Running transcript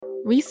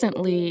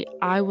Recently,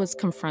 I was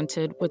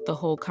confronted with the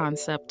whole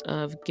concept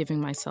of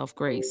giving myself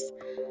grace.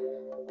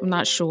 I'm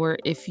not sure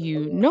if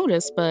you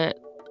noticed, but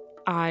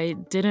I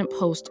didn't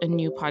post a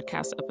new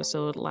podcast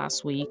episode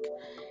last week.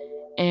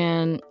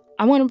 And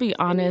I want to be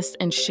honest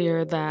and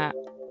share that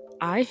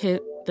I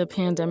hit the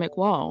pandemic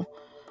wall.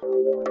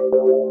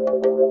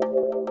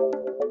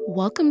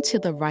 Welcome to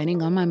the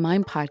Writing on My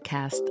Mind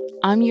podcast.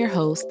 I'm your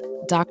host,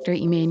 Dr.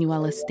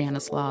 Emanuela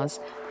Stanislaus,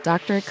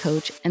 doctorate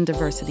coach and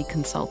diversity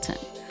consultant.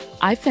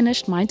 I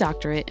finished my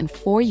doctorate in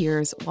 4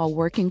 years while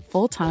working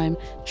full-time,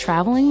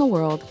 traveling the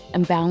world,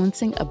 and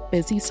balancing a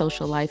busy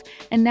social life,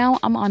 and now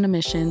I'm on a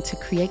mission to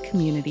create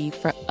community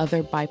for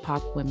other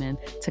BIPOC women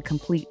to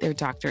complete their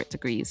doctorate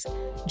degrees.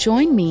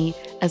 Join me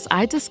as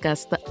I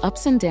discuss the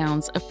ups and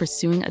downs of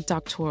pursuing a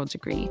doctoral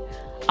degree.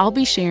 I'll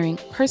be sharing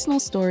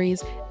personal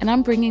stories, and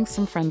I'm bringing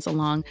some friends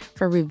along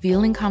for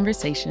revealing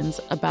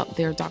conversations about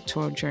their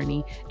doctoral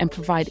journey and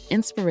provide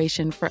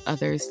inspiration for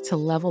others to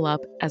level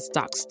up as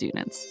doc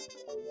students.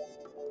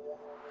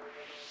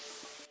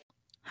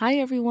 Hi,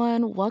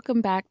 everyone.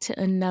 Welcome back to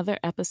another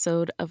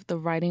episode of the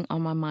Writing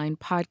on My Mind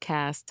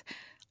podcast.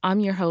 I'm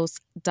your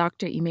host,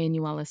 Dr.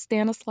 Emanuela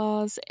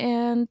Stanislaus,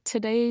 and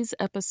today's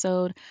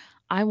episode,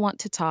 I want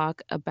to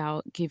talk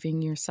about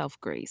giving yourself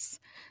grace.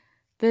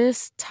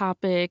 This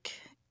topic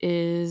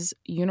is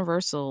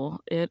universal.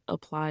 It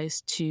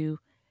applies to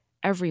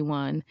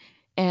everyone.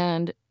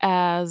 And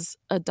as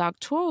a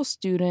doctoral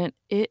student,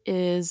 it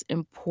is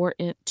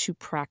important to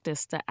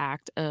practice the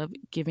act of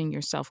giving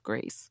yourself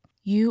grace.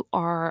 You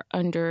are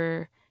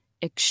under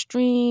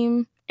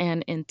extreme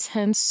and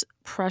intense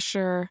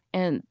pressure,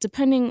 and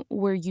depending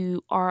where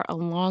you are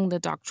along the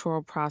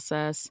doctoral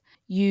process,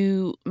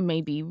 you may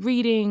be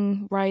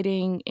reading,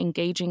 writing,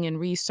 engaging in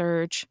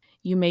research.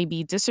 You may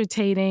be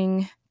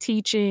dissertating,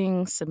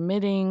 teaching,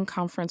 submitting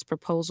conference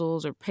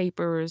proposals or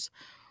papers,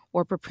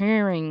 or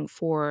preparing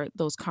for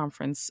those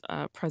conference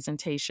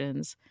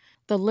presentations.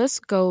 The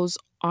list goes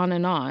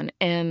on,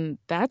 and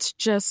that's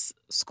just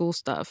school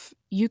stuff.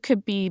 You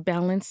could be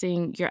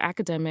balancing your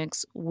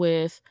academics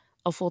with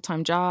a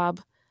full-time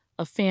job,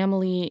 a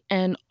family,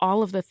 and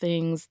all of the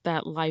things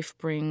that life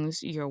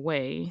brings your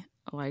way,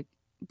 like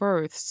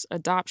births,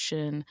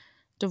 adoption,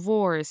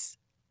 divorce,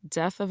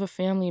 death of a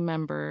family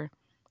member,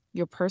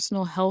 your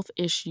personal health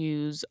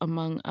issues,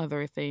 among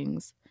other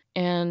things.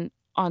 And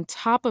on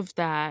top of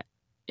that,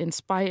 in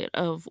spite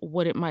of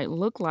what it might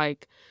look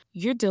like,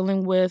 you're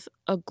dealing with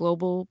a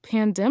global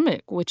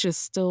pandemic, which is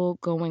still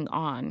going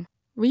on.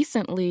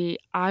 Recently,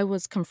 I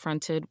was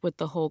confronted with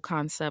the whole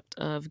concept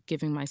of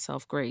giving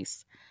myself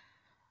grace.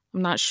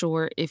 I'm not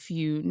sure if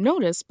you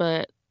noticed,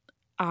 but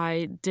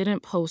I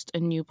didn't post a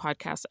new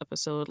podcast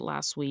episode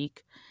last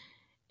week.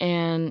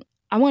 And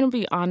I want to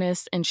be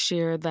honest and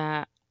share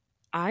that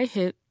I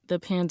hit the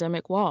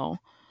pandemic wall.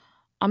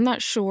 I'm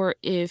not sure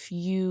if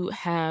you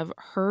have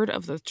heard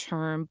of the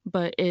term,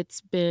 but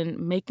it's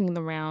been making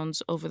the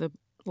rounds over the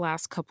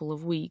last couple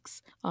of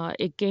weeks.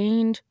 It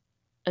gained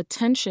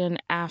attention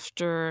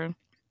after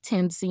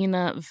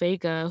Tanzina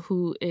Vega,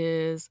 who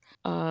is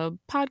a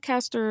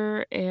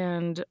podcaster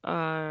and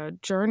a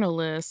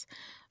journalist,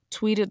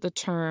 tweeted the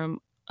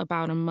term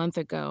about a month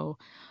ago.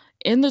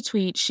 In the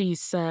tweet, she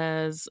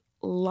says,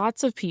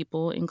 lots of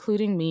people,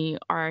 including me,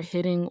 are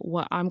hitting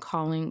what I'm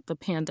calling the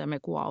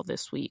pandemic wall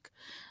this week.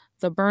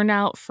 The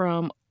burnout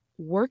from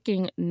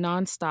working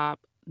nonstop,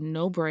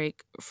 no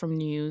break from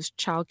news,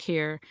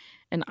 childcare,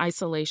 and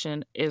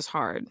isolation is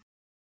hard.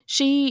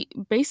 She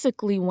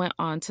basically went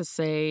on to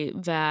say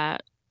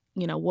that,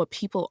 what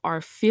people are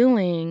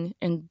feeling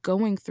and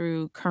going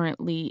through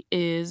currently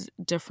is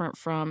different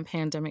from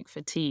pandemic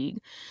fatigue.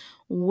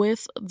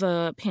 With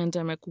the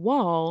pandemic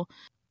wall,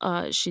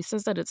 she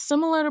says that it's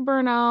similar to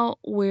burnout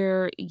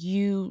where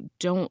you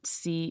don't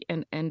see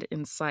an end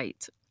in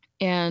sight.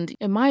 And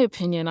in my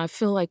opinion, I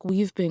feel like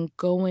we've been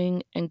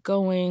going and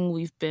going.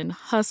 We've been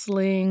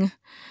hustling.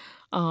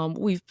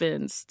 We've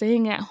been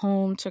staying at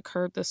home to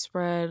curb the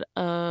spread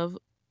of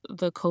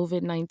the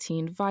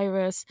COVID-19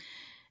 virus.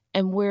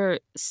 And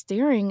we're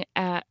staring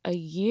at a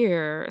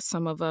year,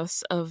 some of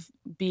us, of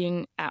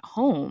being at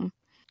home.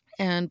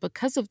 And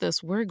because of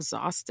this, we're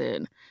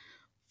exhausted,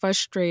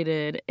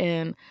 frustrated,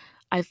 and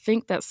I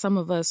think that some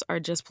of us are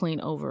just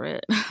plain over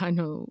it. I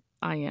know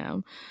I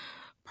am.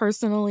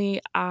 Personally,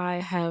 I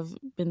have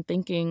been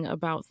thinking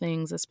about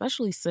things,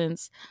 especially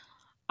since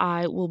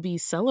I will be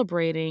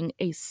celebrating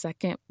a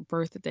second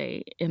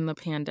birthday in the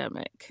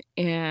pandemic.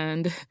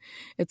 And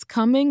it's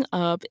coming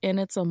up, and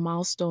it's a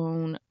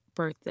milestone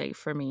birthday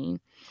for me.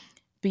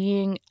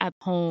 Being at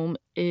home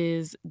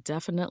is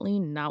definitely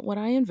not what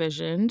I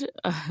envisioned.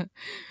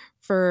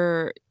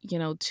 For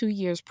 2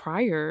 years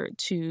prior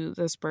to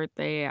this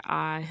birthday,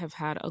 I have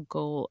had a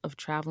goal of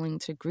traveling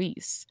to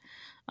Greece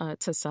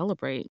to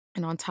celebrate.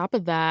 And on top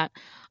of that,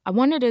 I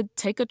wanted to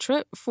take a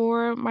trip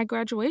for my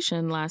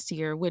graduation last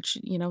year, which,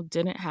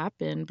 didn't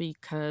happen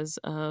because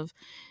of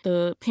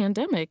the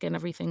pandemic and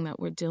everything that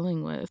we're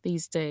dealing with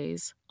these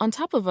days. On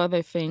top of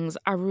other things,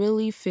 I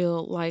really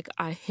feel like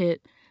I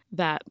hit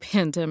that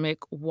pandemic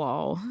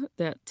wall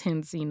that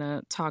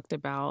Tanzina talked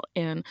about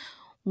and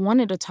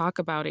wanted to talk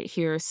about it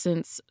here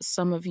since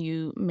some of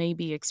you may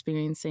be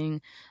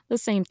experiencing the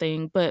same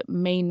thing but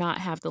may not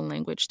have the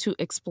language to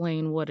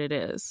explain what it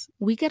is.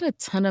 We get a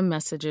ton of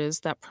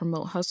messages that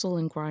promote hustle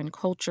and grind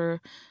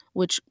culture,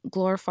 which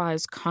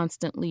glorifies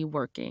constantly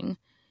working.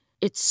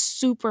 It's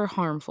super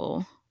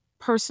harmful.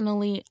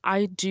 Personally,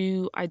 I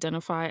do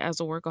identify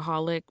as a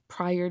workaholic.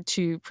 Prior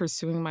to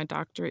pursuing my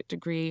doctorate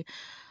degree,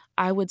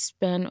 I would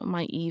spend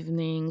my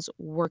evenings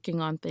working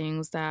on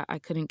things that I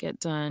couldn't get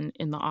done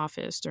in the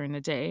office during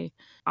the day.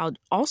 I'll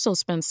also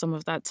spend some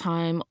of that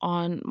time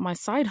on my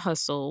side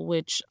hustle,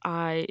 which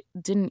I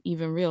didn't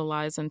even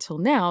realize until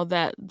now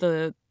that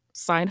the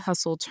side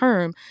hustle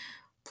term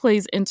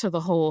plays into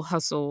the whole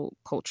hustle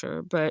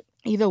culture. But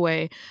either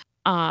way,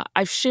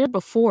 I've shared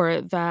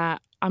before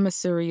that I'm a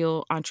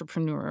serial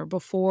entrepreneur.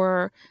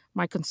 Before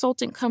my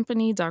consulting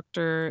company,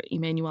 Dr.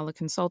 Emanuela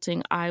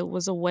Consulting, I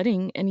was a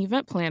wedding and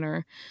event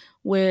planner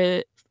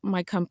with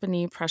my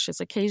company,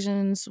 Precious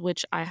Occasions,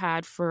 which I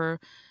had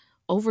for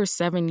over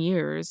 7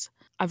 years.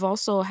 I've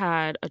also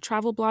had a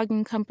travel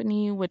blogging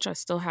company, which I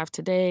still have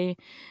today,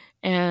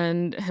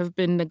 and have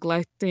been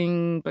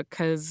neglecting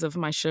because of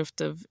my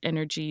shift of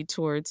energy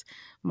towards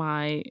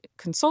my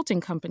consulting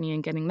company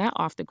and getting that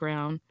off the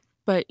ground.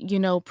 But,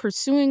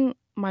 pursuing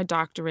my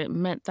doctorate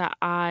meant that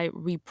I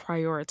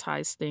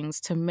reprioritized things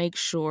to make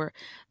sure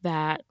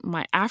that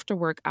my after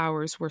work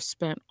hours were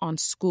spent on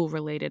school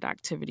related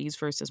activities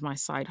versus my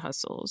side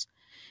hustles.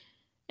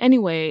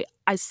 Anyway,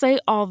 I say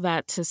all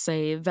that to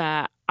say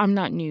that I'm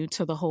not new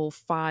to the whole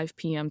 5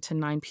 p.m. to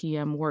 9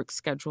 p.m. work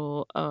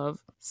schedule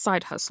of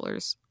side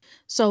hustlers.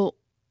 So,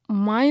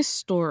 my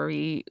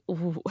story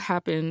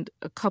happened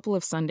a couple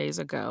of Sundays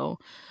ago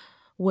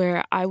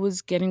where I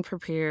was getting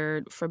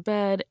prepared for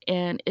bed,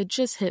 and it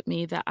just hit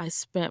me that I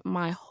spent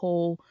my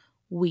whole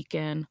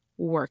weekend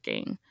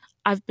working.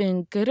 I've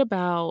been good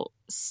about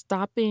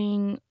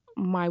stopping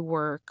my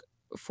work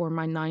for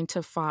my 9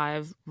 to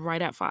 5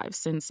 right at 5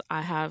 since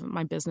I have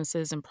my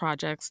businesses and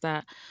projects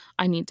that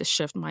I need to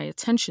shift my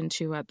attention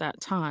to at that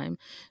time.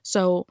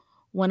 So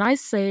when I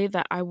say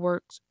that I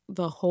worked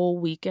the whole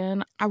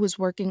weekend, I was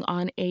working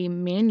on a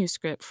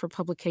manuscript for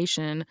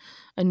publication,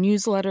 a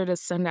newsletter to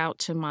send out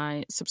to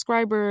my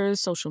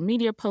subscribers, social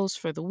media posts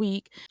for the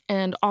week,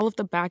 and all of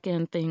the back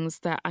end things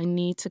that I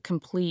need to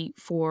complete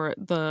for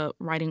the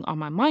Writing on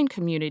My Mind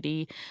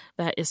community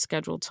that is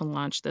scheduled to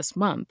launch this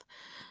month.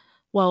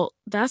 Well,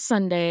 that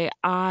Sunday,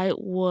 I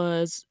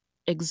was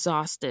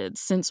exhausted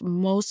since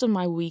most of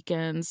my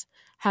weekends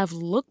have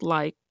looked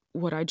like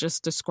what I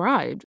just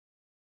described.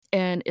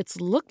 And it's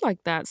looked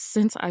like that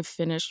since I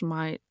finished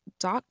my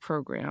doc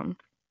program.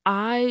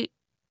 I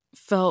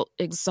felt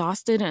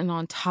exhausted, and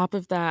on top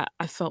of that,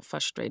 I felt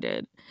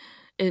frustrated.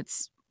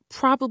 It's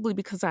probably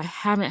because I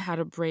haven't had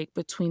a break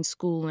between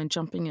school and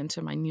jumping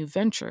into my new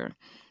venture.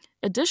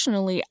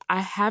 Additionally,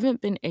 I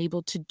haven't been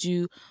able to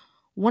do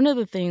one of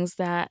the things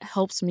that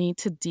helps me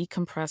to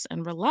decompress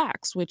and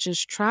relax, which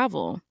is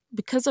travel.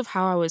 Because of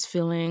how I was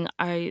feeling,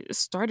 I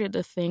started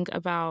to think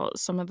about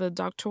some of the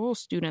doctoral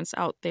students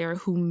out there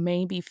who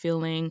may be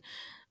feeling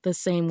the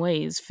same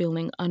ways,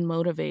 feeling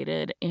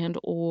unmotivated and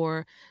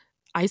or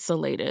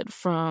isolated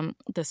from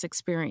this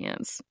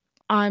experience.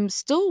 I'm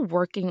still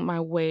working my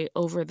way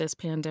over this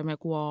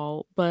pandemic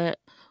wall, but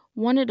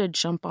wanted to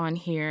jump on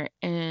here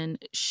and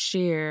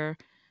share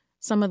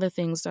some of the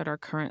things that are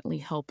currently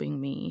helping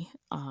me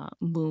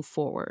move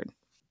forward.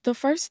 The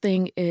first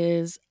thing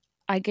is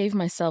I gave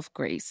myself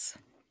grace.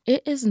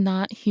 It is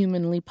not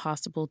humanly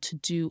possible to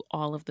do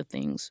all of the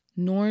things,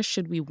 nor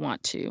should we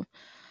want to.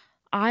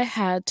 I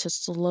had to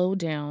slow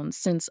down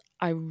since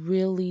I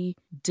really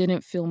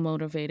didn't feel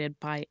motivated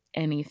by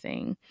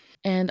anything.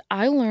 And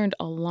I learned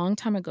a long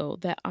time ago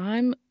that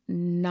I'm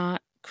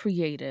not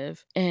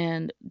creative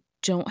and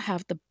don't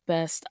have the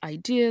best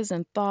ideas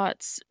and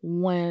thoughts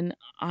when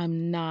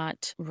I'm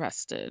not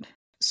rested.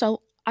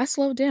 So I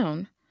slowed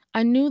down.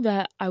 I knew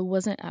that I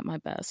wasn't at my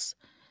best.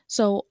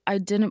 So I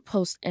didn't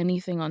post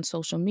anything on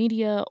social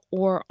media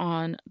or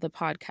on the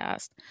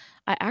podcast.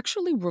 I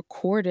actually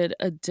recorded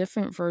a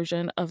different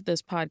version of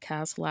this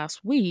podcast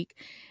last week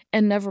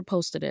and never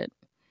posted it.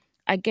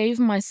 I gave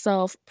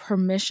myself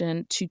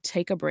permission to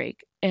take a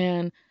break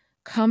and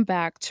come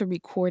back to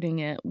recording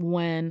it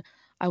when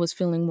I was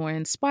feeling more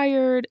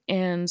inspired.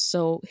 And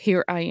so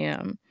here I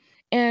am.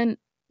 And,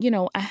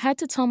 I had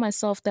to tell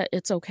myself that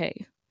it's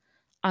okay.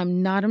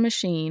 I'm not a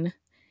machine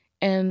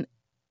and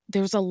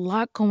there's a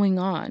lot going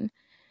on.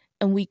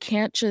 And we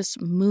can't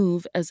just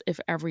move as if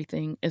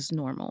everything is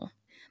normal.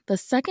 The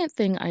second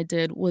thing I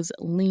did was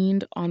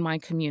leaned on my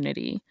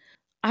community.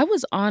 I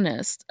was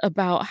honest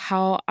about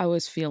how I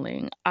was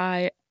feeling.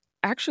 I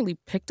actually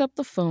picked up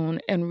the phone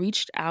and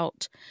reached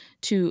out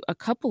to a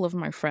couple of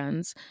my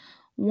friends.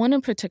 One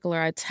in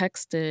particular, I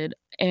texted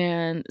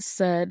and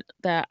said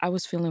that I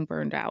was feeling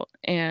burned out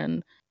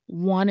and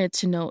wanted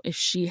to know if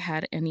she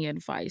had any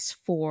advice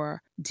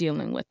for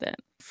dealing with it.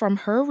 From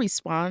her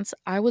response,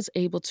 I was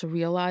able to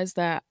realize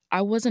that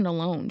I wasn't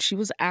alone. She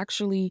was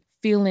actually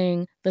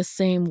feeling the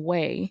same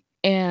way.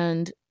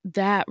 And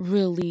that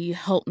really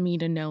helped me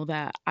to know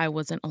that I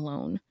wasn't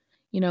alone.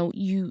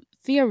 You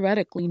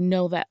theoretically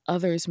know that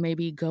others may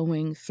be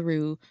going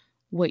through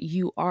what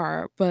you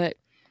are, but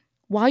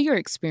while you're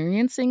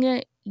experiencing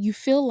it, you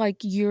feel like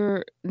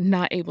you're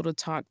not able to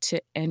talk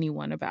to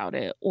anyone about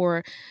it,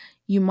 or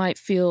you might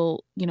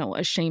feel,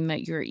 ashamed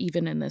that you're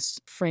even in this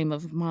frame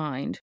of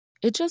mind.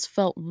 It just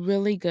felt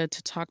really good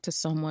to talk to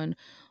someone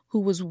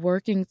who was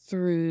working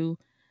through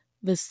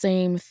the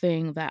same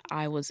thing that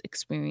I was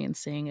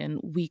experiencing, and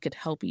we could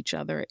help each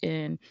other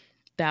in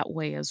that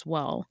way as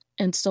well.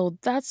 And so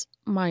that's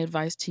my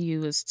advice to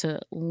you, is to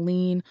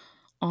lean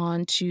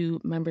on to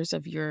members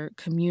of your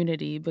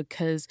community,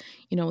 because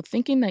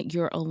thinking that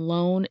you're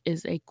alone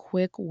is a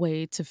quick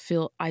way to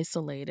feel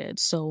isolated.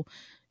 So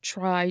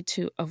try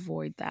to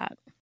avoid that.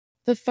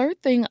 The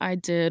third thing I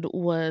did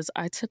was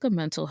I took a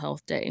mental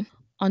health day.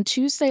 On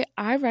Tuesday,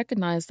 I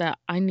recognized that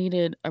I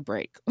needed a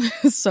break.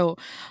 So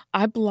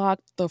I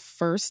blocked the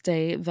first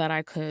day that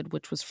I could,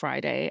 which was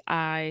Friday.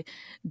 I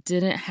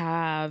didn't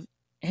have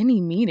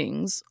any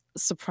meetings,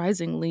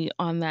 surprisingly,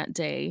 on that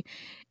day.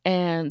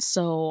 And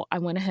so I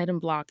went ahead and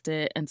blocked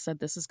it and said,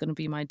 this is going to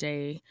be my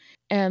day.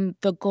 And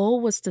the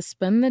goal was to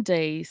spend the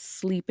day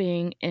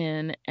sleeping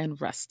in and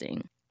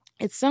resting.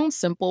 It sounds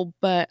simple,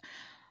 but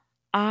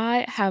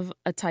I have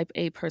a type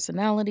A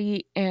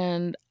personality,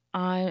 and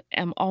I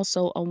am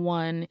also a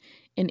 1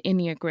 in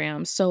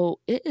Enneagram. So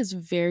it is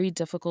very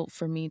difficult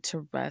for me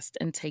to rest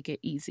and take it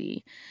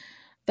easy.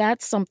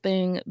 That's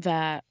something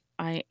that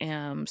I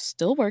am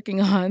still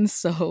working on.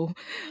 So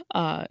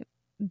uh,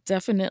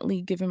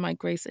 definitely giving my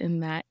grace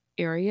in that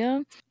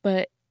area.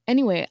 But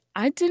anyway,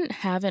 I didn't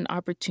have an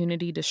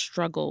opportunity to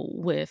struggle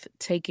with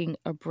taking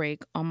a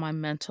break on my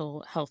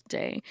mental health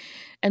day.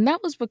 And that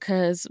was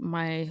because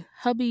my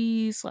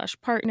hubby slash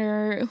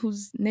partner,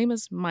 whose name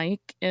is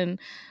Mike, and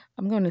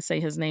I'm going to say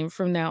his name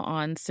from now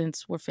on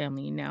since we're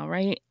family now,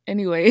 right?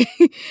 Anyway,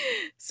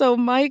 so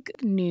Mike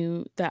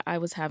knew that I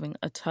was having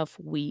a tough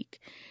week.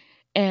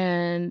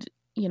 And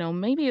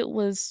maybe it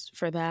was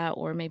for that,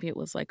 or maybe it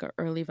was like an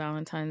early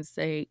Valentine's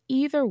Day.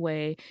 Either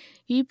way,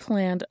 he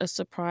planned a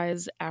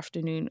surprise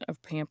afternoon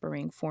of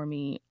pampering for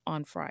me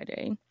on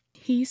Friday.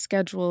 He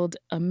scheduled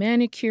a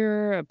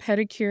manicure, a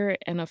pedicure,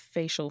 and a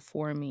facial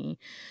for me.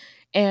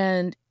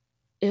 And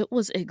it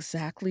was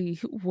exactly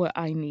what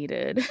I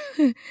needed.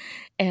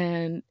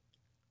 And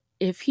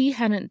if he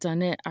hadn't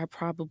done it, I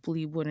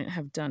probably wouldn't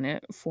have done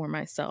it for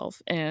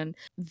myself. And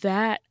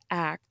that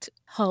act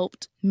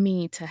helped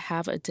me to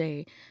have a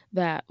day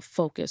that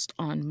focused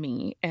on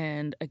me.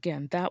 And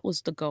again, that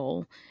was the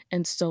goal.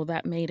 And so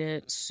that made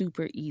it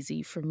super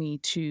easy for me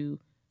to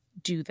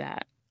do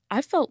that.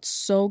 I felt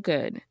so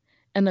good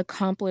and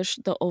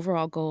accomplished the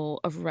overall goal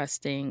of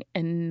resting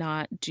and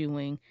not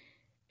doing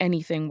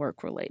anything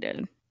work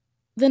related.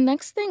 The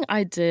next thing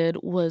I did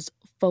was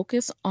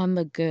focus on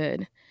the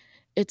good.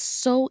 It's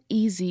so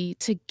easy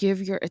to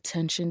give your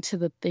attention to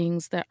the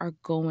things that are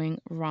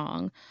going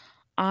wrong.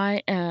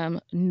 I am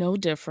no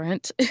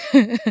different.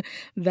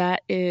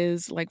 That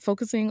is like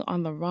focusing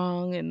on the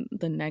wrong and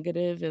the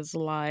negative is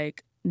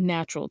like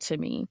natural to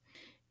me.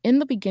 In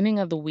the beginning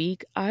of the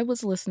week, I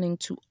was listening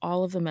to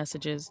all of the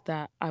messages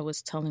that I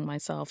was telling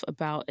myself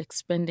about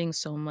expending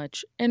so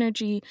much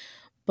energy,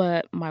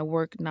 but my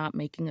work not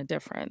making a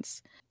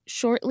difference.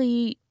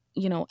 Shortly,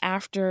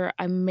 after,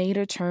 I made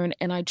a turn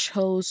and I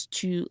chose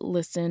to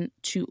listen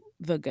to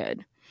the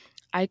good.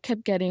 I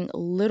kept getting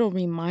little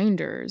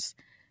reminders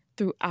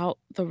throughout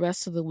the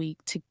rest of the week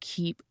to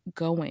keep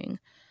going.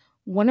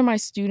 One of my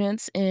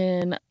students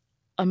in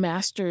a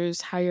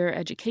master's higher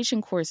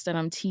education course that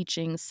I'm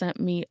teaching sent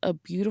me a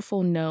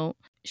beautiful note.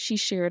 She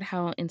shared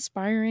how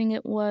inspiring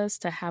it was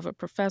to have a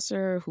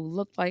professor who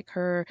looked like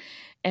her,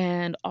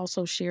 and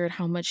also shared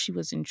how much she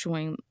was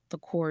enjoying the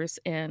course.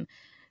 And,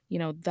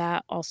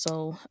 that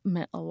also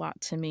meant a lot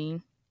to me.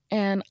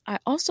 And I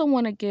also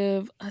want to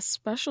give a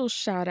special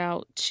shout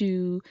out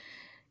to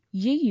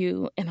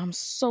Yiyu, and I'm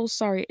so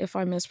sorry if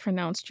I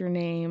mispronounced your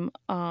name,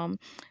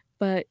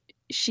 but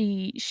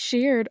she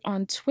shared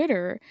on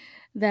Twitter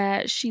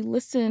that she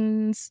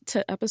listens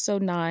to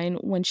episode 9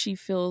 when she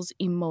feels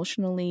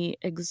emotionally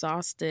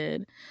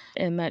exhausted,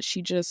 and that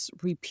she just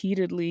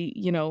repeatedly,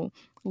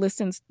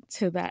 listens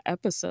to that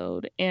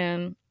episode.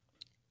 And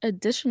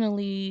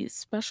additionally,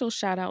 special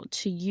shout out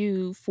to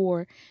you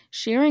for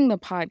sharing the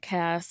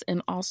podcast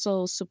and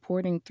also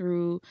supporting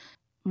through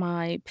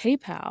my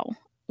PayPal.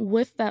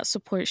 With that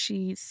support,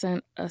 she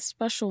sent a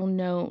special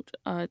note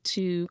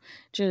to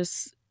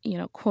just,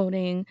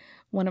 quoting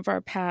one of our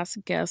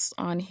past guests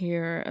on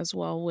here as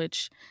well,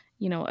 which,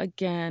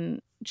 again,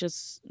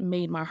 just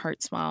made my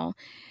heart smile.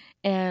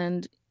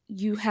 And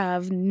you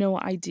have no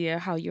idea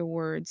how your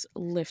words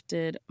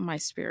lifted my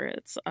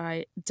spirits.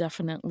 I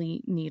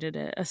definitely needed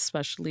it,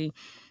 especially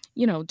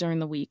during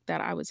the week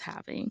that I was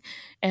having.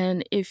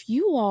 And if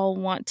you all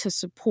want to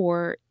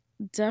support,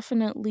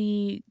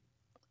 definitely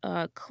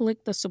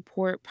click the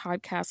support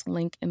podcast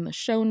link in the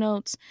show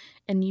notes,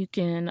 and you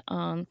can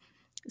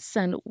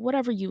send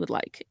whatever you would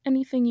like.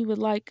 Anything you would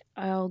like,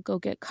 I'll go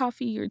get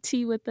coffee or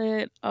tea with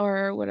it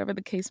or whatever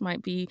the case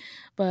might be.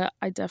 But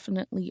I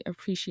definitely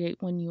appreciate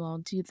when you all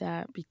do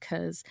that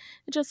because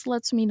it just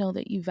lets me know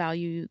that you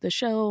value the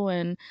show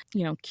and,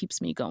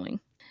 keeps me going.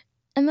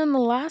 And then the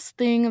last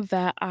thing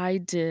that I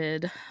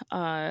did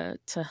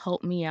to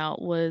help me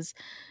out was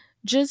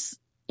just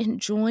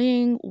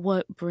enjoying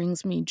what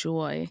brings me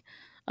joy.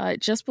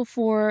 Just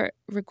before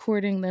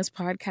recording this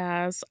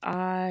podcast,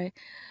 I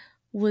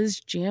was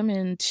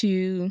jamming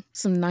to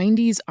some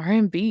 90s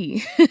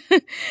R&B.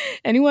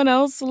 Anyone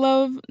else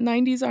love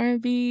 90s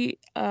R&B?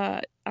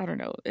 I don't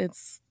know.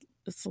 It's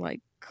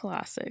like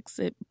classics.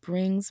 It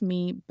brings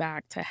me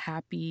back to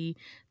happy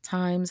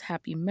times,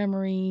 happy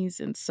memories.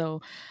 And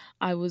so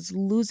I was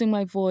losing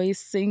my voice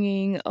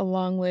singing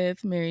along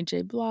with Mary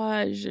J.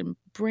 Blige and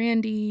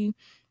Brandy,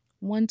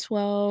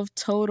 112,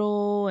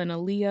 Total, and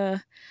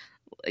Aaliyah.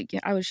 Like,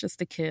 yeah, I was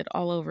just a kid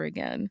all over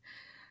again.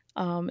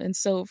 And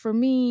so for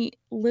me,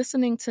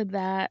 listening to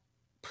that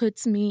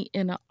puts me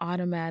in an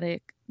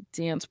automatic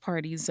dance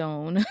party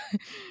zone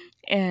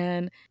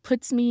and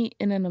puts me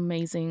in an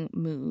amazing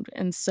mood.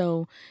 And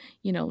so,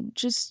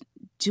 just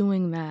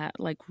doing that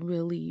like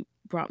really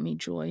brought me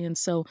joy. And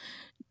so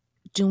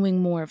doing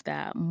more of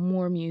that,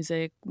 more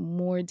music,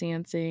 more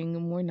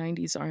dancing, more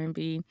 90s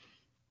R&B.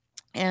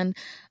 And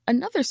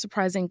another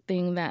surprising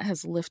thing that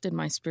has lifted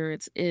my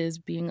spirits is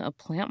being a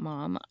plant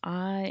mom.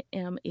 I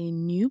am a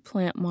new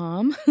plant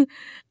mom.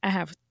 I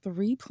have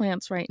 3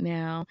 plants right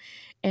now,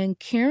 and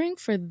caring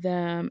for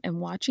them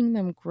and watching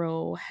them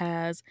grow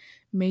has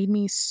made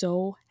me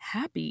so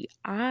happy.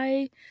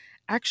 I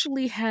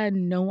actually had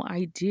no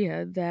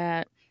idea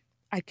that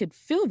I could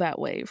feel that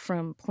way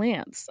from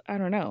plants. I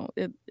don't know.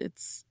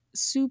 It's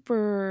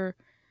super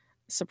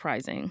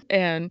surprising.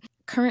 And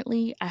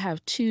currently, I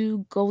have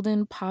 2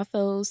 golden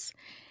pothos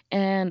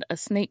and a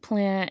snake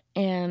plant,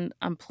 and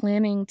I'm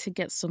planning to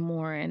get some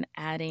more and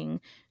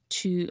adding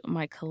to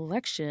my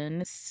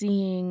collection,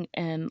 seeing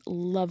and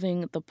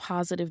loving the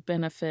positive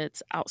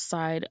benefits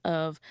outside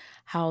of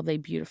how they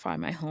beautify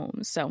my home.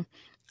 So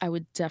I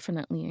would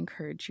definitely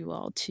encourage you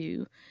all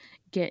to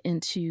get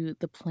into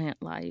the plant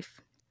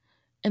life.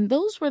 And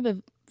those were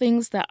the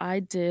things that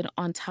I did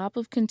on top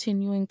of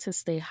continuing to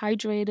stay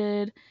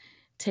hydrated,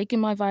 taking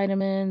my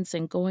vitamins,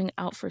 and going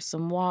out for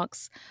some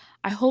walks.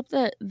 I hope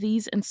that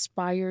these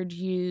inspired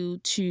you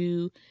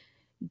to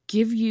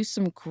give you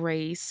some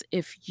grace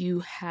if you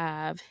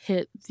have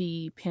hit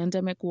the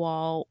pandemic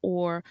wall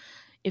or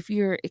if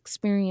you're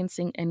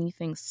experiencing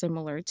anything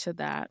similar to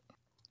that.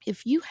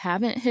 If you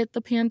haven't hit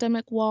the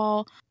pandemic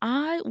wall,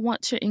 I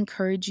want to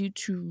encourage you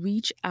to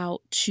reach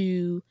out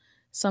to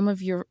some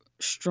of your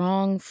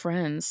strong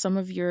friends, some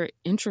of your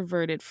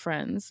introverted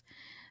friends.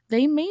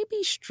 They may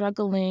be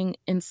struggling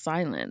in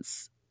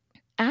silence.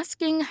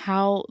 Asking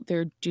how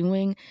they're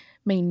doing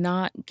may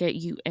not get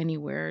you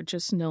anywhere.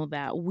 Just know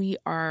that we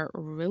are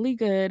really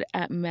good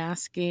at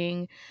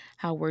masking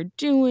how we're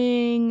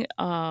doing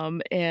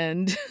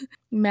and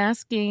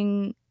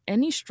masking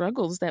any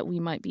struggles that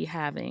we might be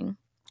having.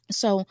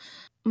 So,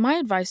 my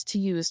advice to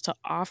you is to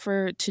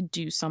offer to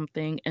do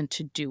something and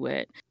to do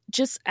it.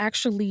 Just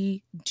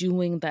actually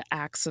doing the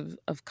acts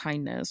of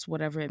kindness,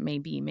 whatever it may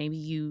be. Maybe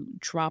you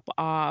drop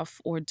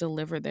off or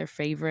deliver their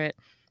favorite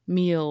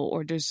meal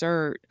or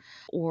dessert,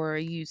 or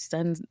you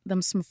send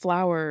them some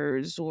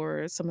flowers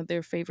or some of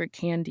their favorite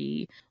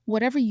candy.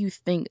 Whatever you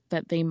think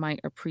that they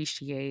might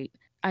appreciate,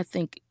 I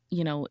think,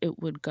 it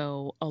would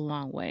go a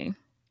long way.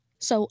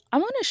 So, I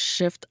want to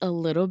shift a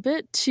little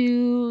bit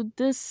to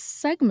this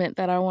segment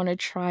that I want to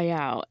try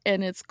out,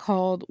 and it's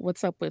called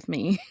What's Up With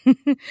Me.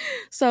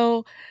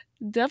 So,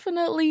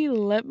 definitely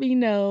let me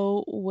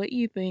know what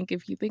you think,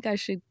 if you think I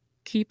should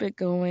keep it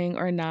going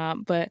or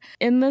not. But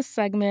in this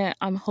segment,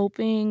 I'm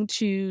hoping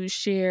to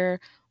share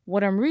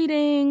what I'm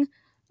reading,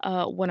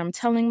 what I'm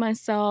telling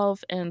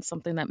myself, and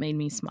something that made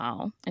me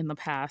smile in the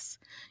past,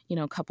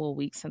 couple of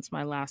weeks since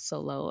my last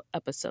solo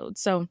episode.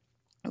 So,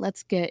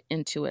 let's get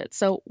into it.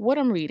 So, what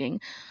I'm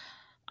reading.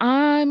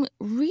 I'm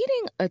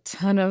reading a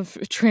ton of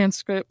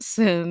transcripts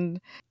and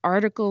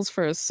articles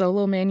for a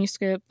solo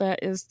manuscript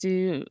that is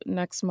due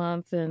next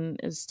month and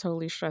is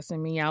totally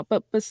stressing me out.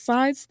 But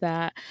besides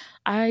that,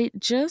 I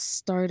just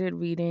started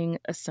reading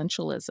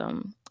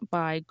Essentialism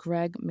by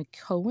Greg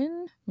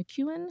McKeown.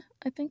 McEwen,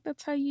 I think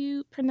that's how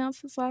you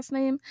pronounce his last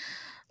name.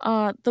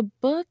 The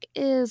book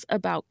is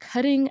about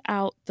cutting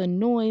out the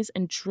noise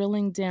and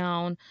drilling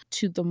down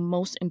to the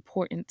most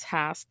important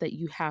tasks that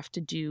you have to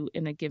do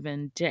in a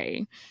given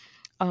day.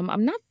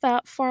 I'm not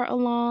that far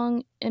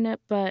along in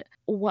it, but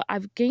what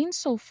I've gained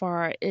so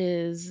far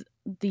is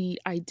the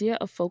idea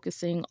of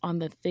focusing on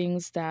the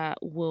things that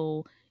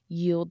will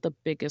yield the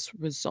biggest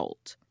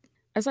result.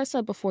 As I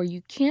said before,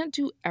 you can't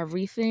do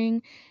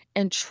everything,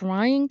 and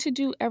trying to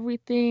do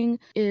everything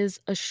is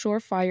a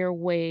surefire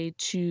way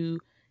to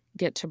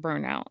get to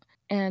burnout.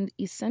 And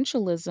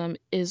essentialism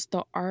is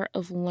the art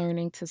of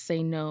learning to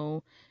say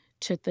no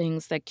to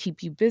things that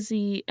keep you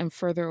busy and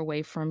further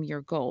away from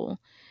your goal.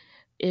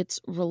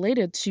 it's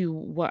related to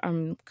what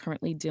I'm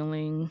currently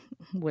dealing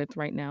with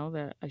right now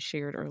that I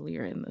shared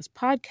earlier in this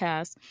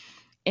podcast.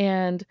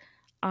 And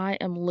I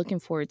am looking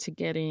forward to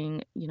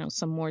getting,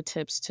 some more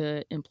tips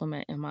to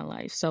implement in my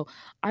life. So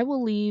I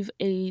will leave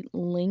a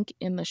link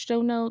in the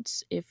show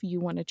notes if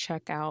you want to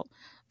check out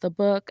the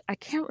book. I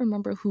can't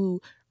remember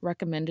who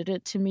recommended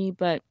it to me,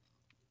 but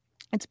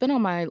it's been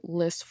on my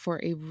list for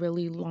a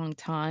really long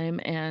time,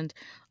 and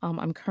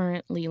I'm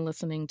currently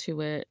listening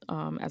to it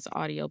as an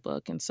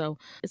audiobook. And so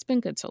it's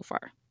been good so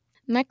far.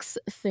 Next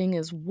thing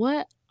is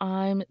what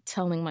I'm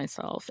telling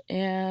myself.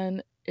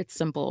 And it's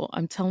simple.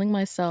 I'm telling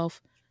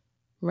myself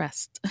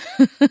rest.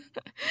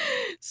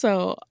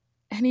 So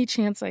any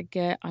chance I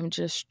get, I'm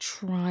just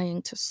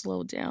trying to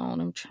slow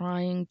down. I'm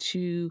trying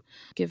to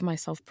give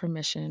myself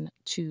permission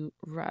to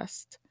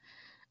rest.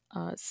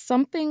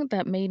 Something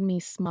that made me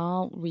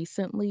smile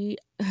recently,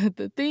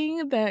 the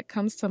thing that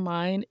comes to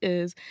mind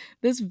is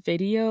this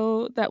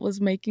video that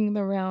was making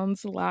the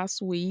rounds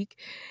last week.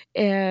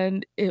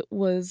 And it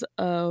was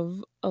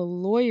of a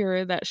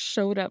lawyer that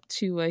showed up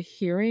to a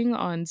hearing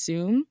on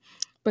Zoom,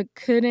 but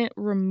couldn't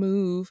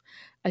remove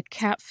a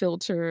cat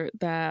filter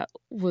that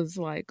was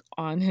like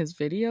on his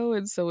video.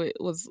 And so it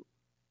was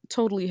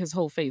totally his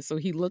whole face. So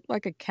he looked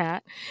like a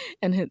cat,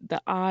 and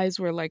the eyes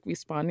were like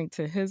responding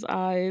to his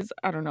eyes.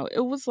 I don't know. It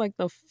was like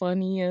the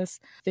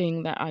funniest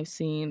thing that I've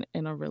seen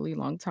in a really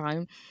long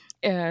time.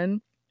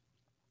 And,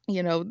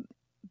 you know,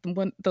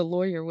 when the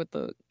lawyer with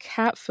the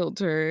cat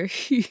filter,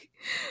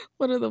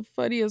 one of the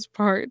funniest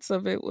parts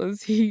of it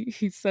was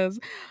he says,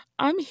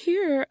 I'm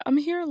here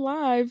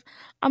live.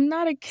 I'm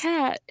not a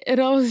cat. And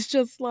I was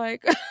just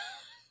like,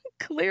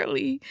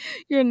 clearly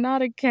you're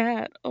not a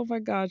cat. Oh my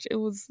gosh, it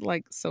was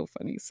like so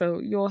funny. So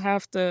you'll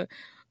have to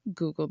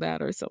Google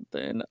that or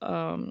something.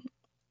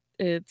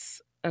 It's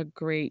a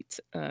great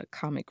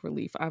comic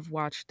relief. I've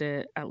watched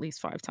it at least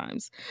 5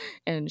 times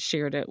and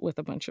shared it with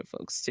a bunch of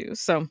folks too.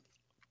 So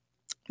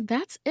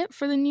that's it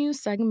for the news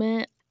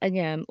segment.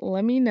 Again,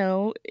 let me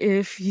know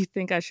if you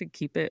think I should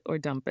keep it or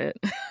dump it.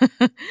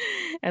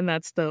 And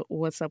that's the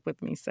What's Up With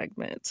Me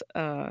segment.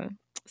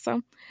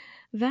 So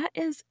that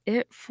is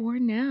it for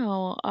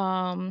now.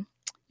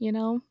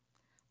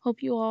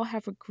 Hope you all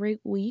have a great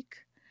week.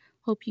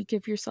 Hope you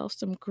give yourself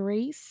some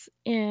grace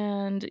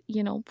and,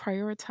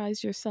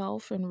 prioritize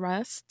yourself and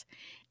rest.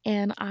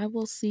 And I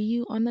will see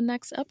you on the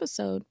next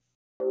episode.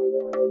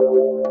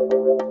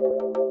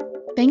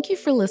 Thank you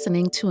for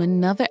listening to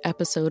another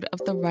episode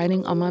of the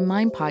Writing on My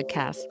Mind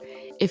podcast.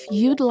 If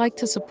you'd like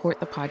to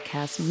support the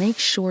podcast, make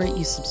sure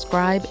you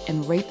subscribe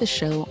and rate the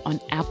show on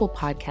Apple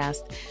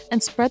Podcasts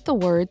and spread the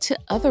word to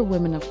other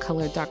women of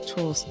color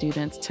doctoral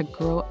students to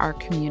grow our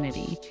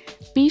community.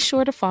 Be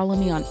sure to follow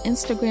me on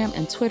Instagram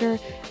and Twitter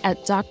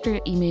at Dr.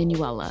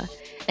 Emanuela.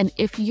 And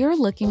if you're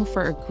looking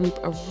for a group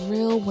of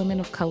real women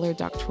of color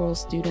doctoral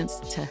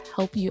students to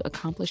help you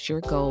accomplish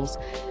your goals,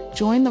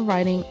 join the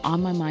Writing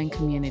on My Mind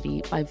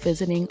community by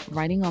visiting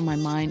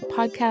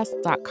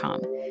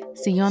writingonmymindpodcast.com.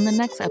 See you on the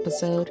next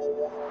episode.